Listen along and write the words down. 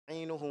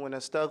نستعينه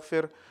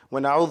ونستغفر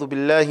ونعوذ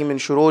بالله من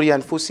شرور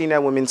أنفسنا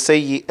ومن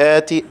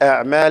سيئات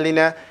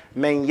أعمالنا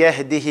من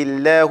يهده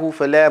الله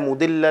فلا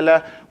مضل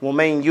له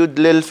ومن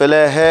يضلل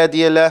فلا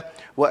هادي له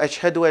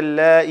وأشهد أن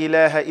لا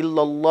إله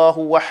إلا الله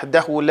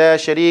وحده لا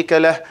شريك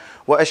له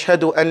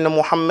وأشهد أن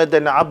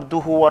محمدا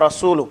عبده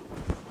ورسوله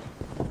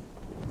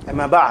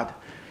أما بعد.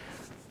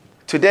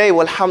 Today,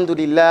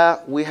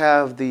 alhamdulillah, we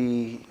have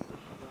the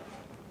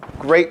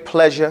great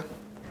pleasure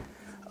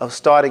of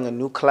starting a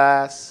new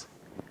class.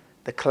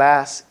 The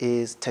class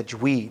is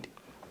Tajweed.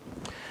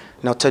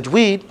 Now,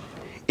 Tajweed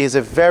is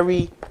a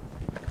very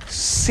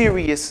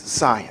serious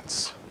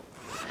science.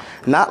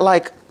 Not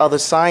like other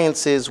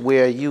sciences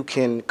where you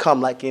can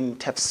come, like in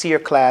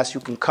tafsir class, you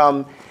can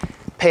come,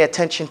 pay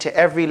attention to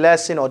every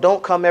lesson, or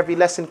don't come every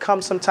lesson,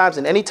 come sometimes,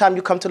 and anytime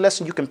you come to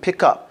lesson, you can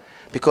pick up,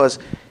 because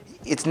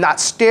it's not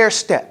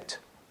stair-stepped,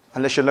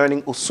 unless you're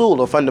learning usul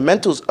or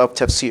fundamentals of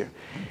tafsir.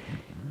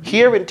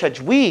 Here in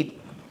Tajweed,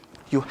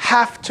 you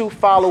have to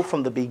follow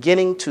from the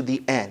beginning to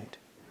the end,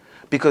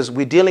 because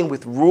we're dealing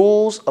with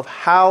rules of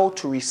how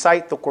to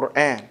recite the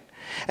Quran.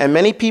 And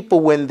many people,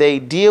 when they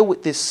deal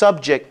with this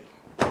subject,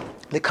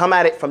 they come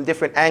at it from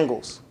different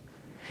angles.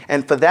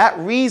 And for that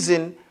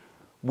reason,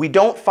 we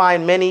don't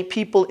find many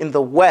people in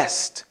the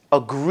West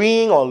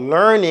agreeing or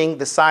learning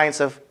the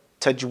science of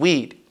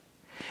Tajweed.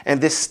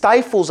 And this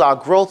stifles our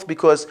growth,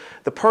 because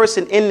the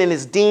person in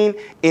his deen,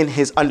 in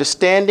his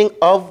understanding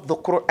of the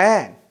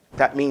Quran,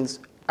 that means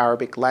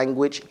Arabic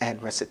language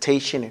and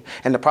recitation.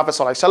 And the Prophet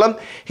ﷺ,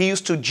 he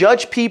used to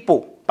judge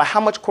people by how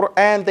much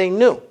Quran they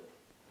knew.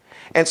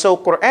 And so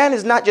Quran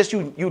is not just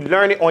you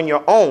learn it on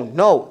your own.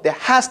 No, there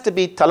has to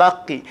be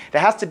talaqqi.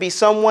 There has to be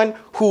someone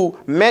who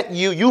met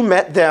you, you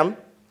met them,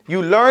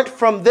 you learned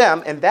from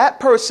them, and that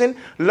person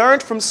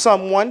learned from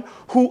someone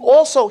who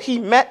also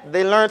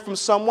they learned from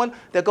someone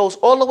that goes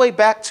all the way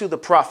back to the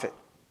Prophet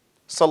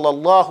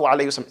sallallahu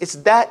alaihi wasallam. It's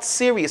that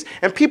serious,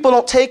 and people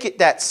don't take it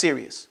that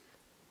serious.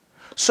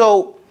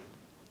 So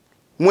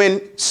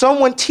when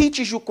someone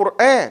teaches you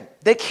Quran,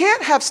 they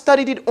can't have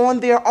studied it on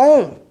their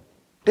own.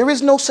 There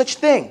is no such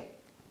thing.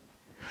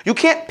 You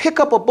can't pick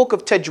up a book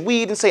of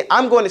Tajweed and say,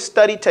 I'm going to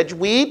study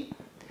Tajweed,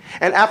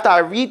 and after I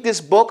read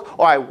this book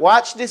or I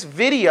watch this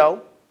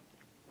video,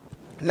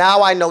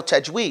 now I know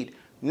Tajweed.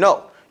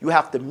 No, you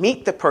have to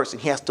meet the person.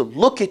 He has to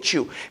look at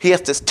you. He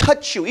has to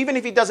touch you, even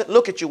if he doesn't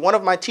look at you. One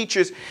of my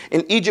teachers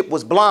in Egypt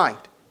was blind.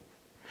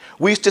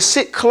 We used to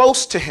sit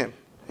close to him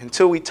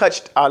until we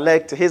touched our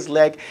leg to his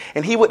leg,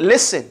 and he would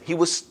listen. He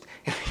was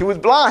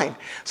blind,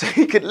 so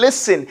he could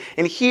listen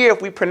and hear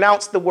if we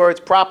pronounced the words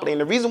properly. And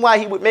the reason why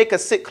he would make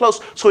us sit close,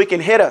 so he can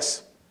hit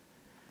us.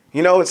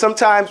 You know, and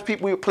sometimes we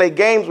would play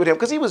games with him,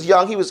 because he was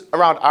young, he was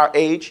around our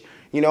age,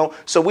 you know,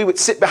 so we would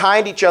sit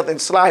behind each other and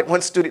slide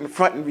one student in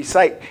front and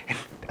recite, and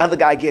the other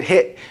guy get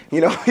hit.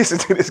 You know, we used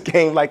to do this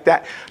game like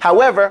that.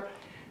 However,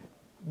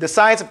 the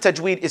science of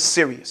Tajweed is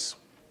serious.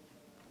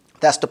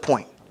 That's the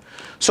point.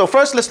 So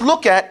first, let's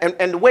look at,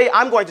 and the way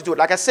I'm going to do it,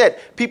 like I said,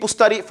 people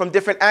study it from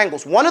different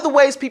angles. One of the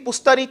ways people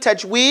study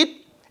Tajweed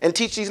and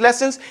teach these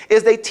lessons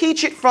is they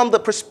teach it from the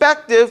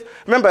perspective,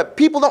 remember,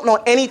 people don't know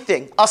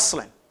anything,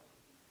 aslan,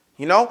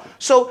 you know?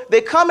 So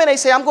they come and they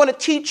say, I'm going to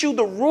teach you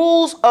the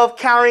rules of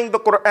carrying the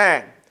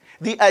Quran,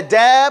 the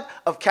adab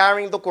of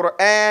carrying the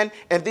Quran,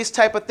 and this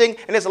type of thing.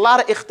 And there's a lot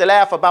of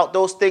ikhtilaf about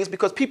those things,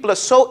 because people are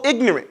so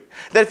ignorant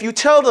that if you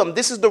tell them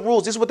this is the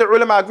rules, this is what the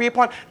ulama agree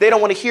upon, they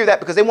don't want to hear that,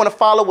 because they want to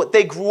follow what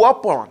they grew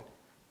up on,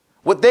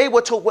 what they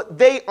were told, what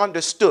they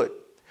understood.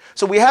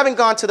 So we haven't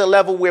gone to the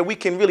level where we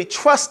can really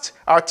trust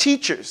our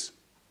teachers.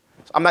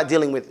 I'm not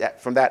dealing with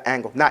that from that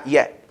angle, not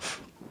yet.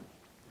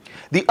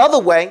 The other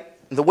way,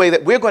 the way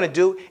that we're going to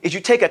do, is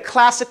you take a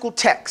classical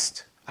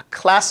text. A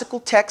classical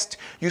text,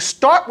 you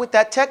start with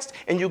that text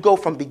and you go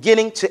from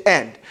beginning to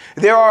end.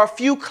 There are a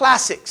few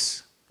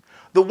classics.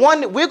 The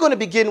one that we're going to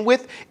begin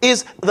with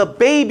is the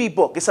baby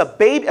book. It's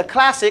a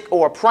classic,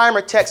 or a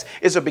primer text,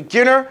 is a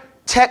beginner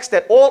text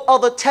that all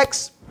other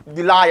texts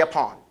rely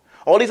upon.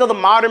 All these other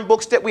modern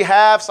books that we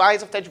have,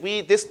 Science of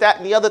Tajweed, this, that,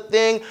 and the other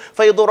thing,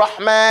 Faydur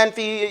Rahman,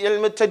 Fi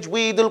Ilm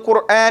Tajweed,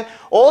 Al-Quran,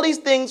 all these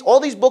things, all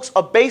these books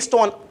are based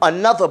on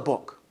another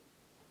book.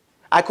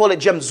 I call it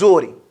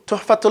Jamzuri.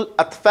 Tuhfatul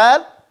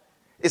Atfal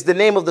is the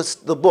name of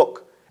the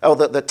book, or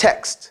the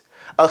text.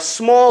 A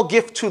small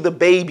gift to the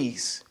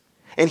babies.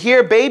 And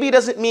here, baby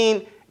doesn't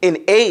mean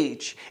in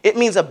age. It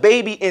means a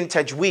baby in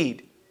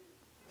Tajweed.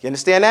 You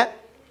understand that?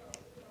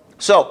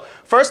 So,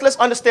 first let's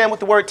understand what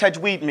the word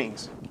Tajweed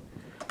means.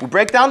 We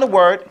break down the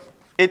word.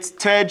 It's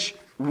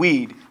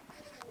Tajweed.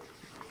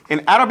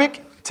 In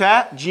Arabic,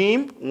 ta,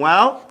 jim,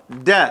 waw,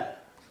 da.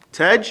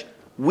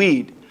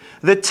 Tajweed.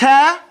 The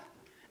ta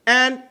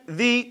and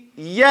the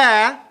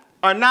ya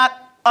are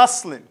not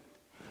aslan.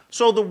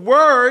 So the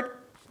word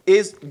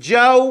is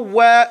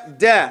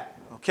jawada,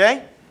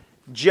 okay?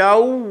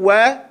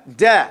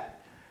 Jawada,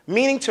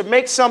 meaning to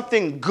make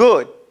something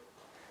good.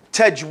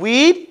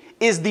 Tajweed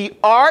is the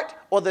art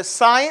or the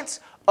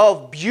science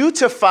of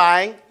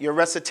beautifying your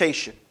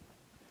recitation,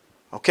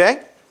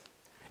 okay?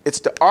 It's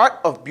the art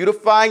of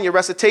beautifying your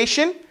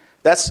recitation.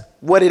 That's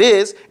what it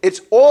is.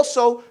 It's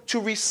also to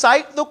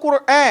recite the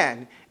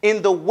Quran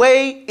in the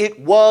way it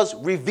was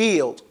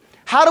revealed.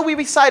 How do we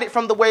recite it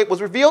from the way it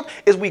was revealed?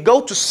 Is we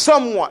go to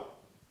someone.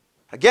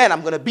 Again,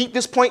 I'm going to beat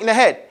this point in the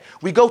head.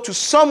 We go to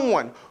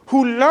someone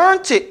who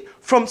learned it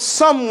from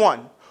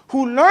someone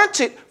who learned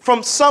it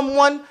from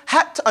someone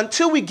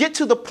until we get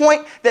to the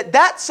point that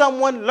that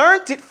someone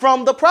learned it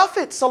from the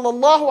Prophet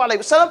sallallahu alaihi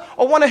wasallam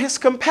or one of his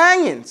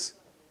companions.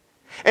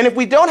 And if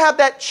we don't have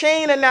that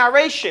chain of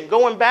narration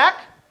going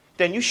back,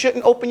 then you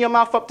shouldn't open your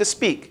mouth up to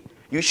speak.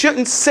 You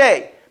shouldn't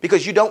say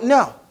because you don't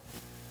know.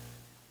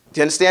 Do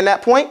you understand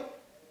that point?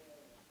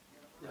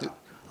 Yeah.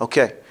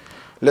 Okay,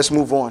 let's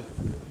move on.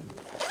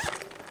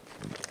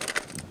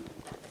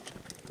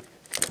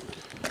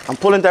 I'm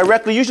pulling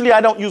directly. Usually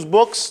I don't use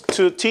books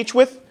to teach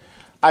with.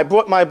 I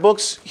brought my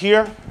books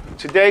here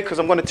today because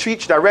I'm going to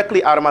teach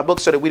directly out of my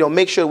book so that we don't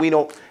make sure we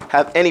don't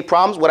have any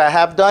problems. What I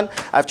have done,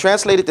 I've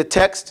translated the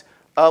text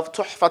of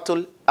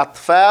Tuhfatul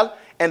Atfal,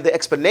 and the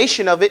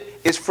explanation of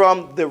it is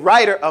from the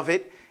writer of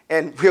it,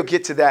 and we'll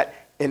get to that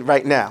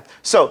right now.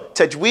 So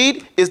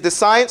Tajweed is the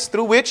science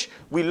through which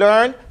we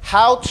learn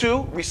how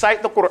to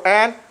recite the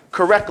Quran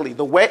correctly.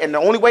 The way, and the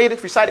only way to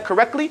recite it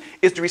correctly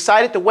is to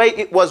recite it the way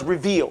it was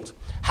revealed.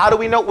 How do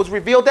we know it was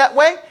revealed that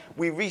way?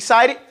 We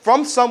recite it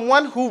from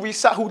someone who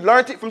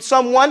learned it from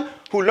someone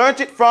who learned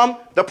it from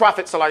the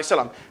Prophet sallallahu alaihi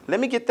wasallam. Let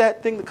me get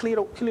that thing to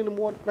clean the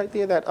water right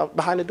there, that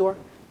behind the door,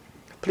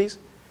 please.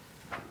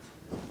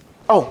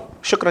 Oh,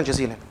 shukran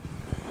jazeelan.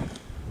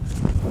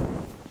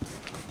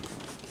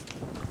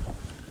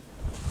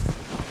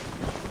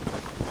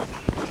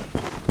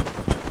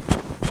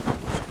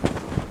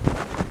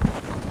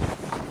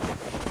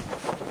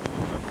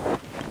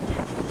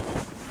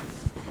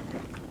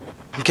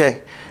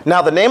 Okay,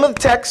 now the name of the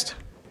text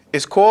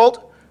is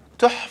called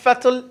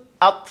Tuhfatul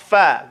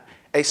Atfal,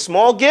 a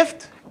small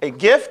gift, a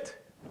gift.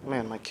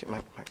 Man, my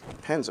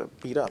hands are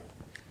beat up.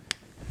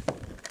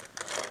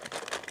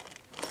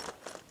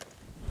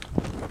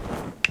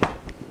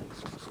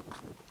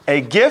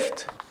 A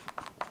gift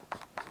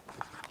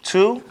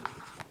to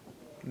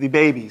the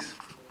babies.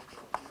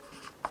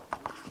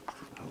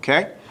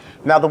 Okay,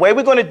 now the way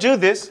we're going to do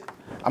this,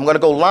 I'm going to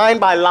go line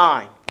by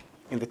line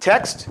in the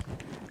text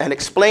and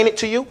explain it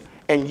to you.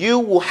 And you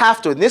will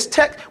have to, in this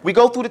text, we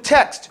go through the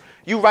text.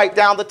 You write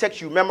down the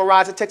text, you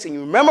memorize the text, and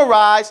you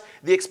memorize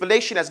the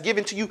explanation that's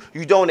given to you.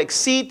 You don't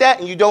exceed that,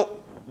 and you don't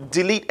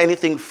delete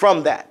anything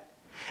from that.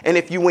 And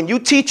when you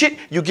teach it,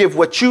 you give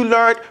what you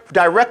learned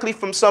directly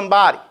from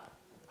somebody.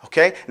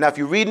 Okay? Now, if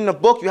you're reading a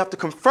book, you have to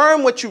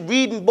confirm what you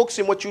read in books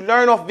and what you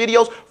learn off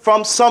videos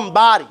from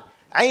somebody.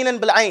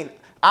 Aynan bil ayn,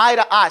 eye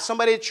to eye,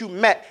 somebody that you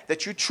met,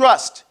 that you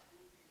trust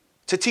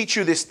to teach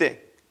you this thing.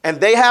 And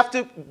they have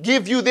to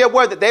give you their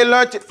word that they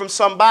learned it from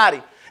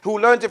somebody who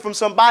learned it from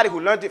somebody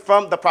who learned it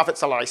from the Prophet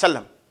sallallahu alaihi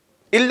wasallam.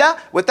 Illa,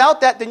 without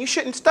that, then you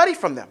shouldn't study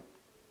from them.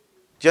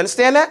 Do you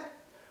understand that?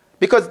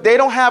 Because they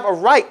don't have a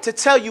right to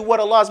tell you what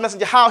Allah's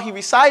messenger, how he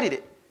recited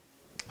it.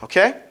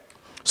 Okay?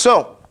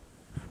 So,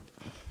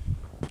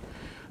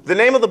 the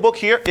name of the book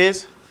here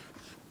is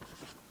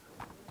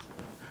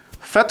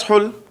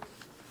Fathul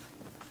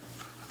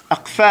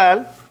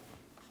Aqfal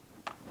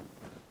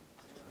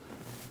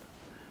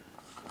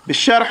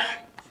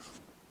بشرح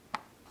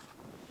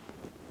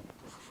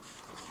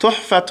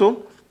تحفة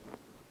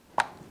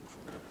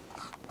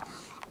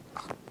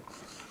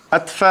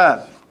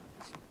أطفال.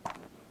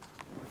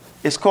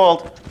 It's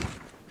called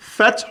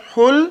فتح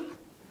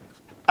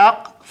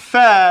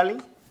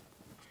الأقفال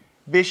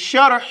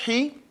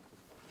بشرح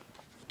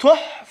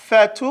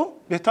تحفة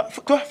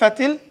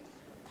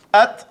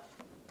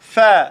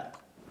الأطفال.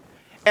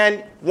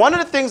 And one of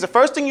the things, the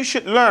first thing you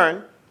should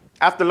learn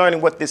after learning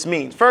what this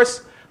means.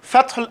 First,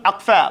 Fath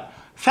al-Aqfal.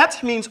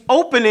 Fath means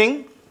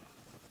opening.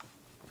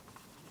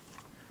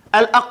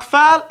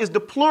 Al-Aqfal is the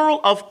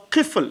plural of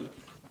qifl.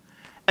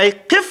 A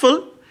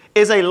qifl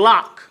is a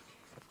lock.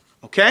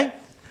 Okay?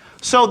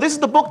 So this is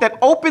the book that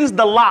opens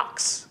the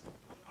locks.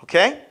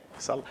 Okay?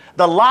 So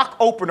the lock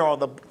opener, or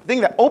the thing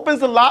that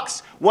opens the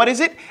locks, what is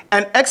it?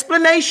 An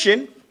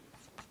explanation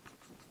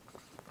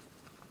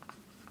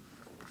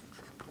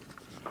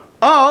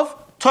of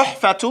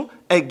tuhfatu,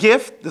 a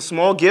gift, the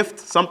small gift,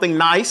 something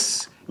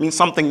nice. Means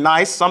something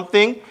nice,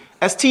 something,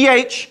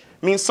 STH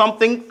means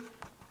something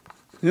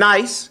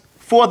nice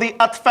for the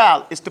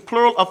atfal. It's the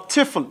plural of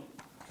tifl.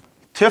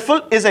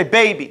 Tifl is a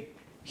baby.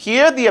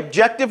 Here the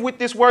objective with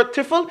this word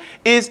tifl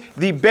is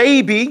the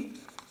baby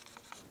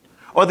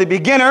or the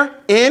beginner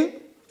in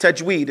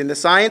tajweed, in the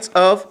science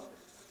of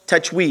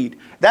tajweed.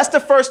 That's the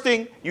first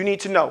thing you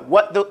need to know,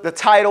 what the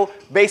title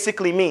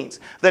basically means.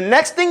 The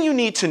next thing you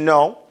need to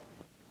know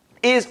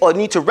is, or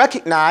need to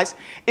recognize,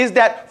 is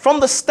that from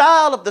the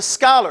style of the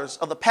scholars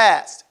of the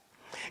past,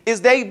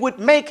 is they would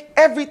make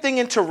everything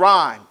into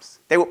rhymes.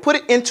 They would put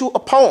it into a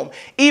poem.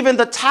 Even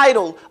the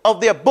title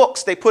of their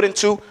books they put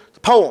into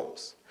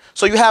poems.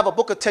 So you have a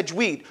book of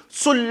Tajweed,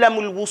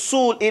 Sullamul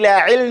Wusul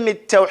ila ilmi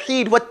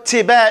tawheed wa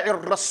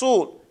ittiba'ir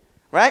rasul.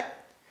 Right?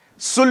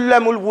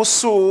 Sullamul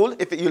Wusul,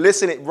 if you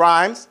listen it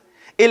rhymes,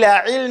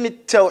 ila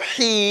ilmi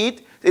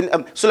tawheed,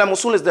 Sulam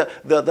usul is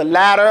the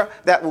ladder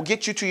that will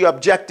get you to your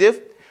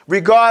objective.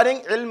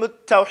 Regarding ilm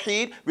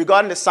al-tawheed,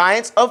 regarding the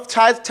science of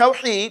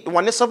tawheed, the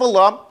oneness of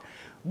Allah,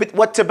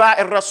 وَاتِّبَاعِ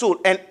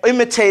الرَّسُولِ, and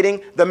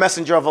imitating the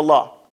messenger of Allah.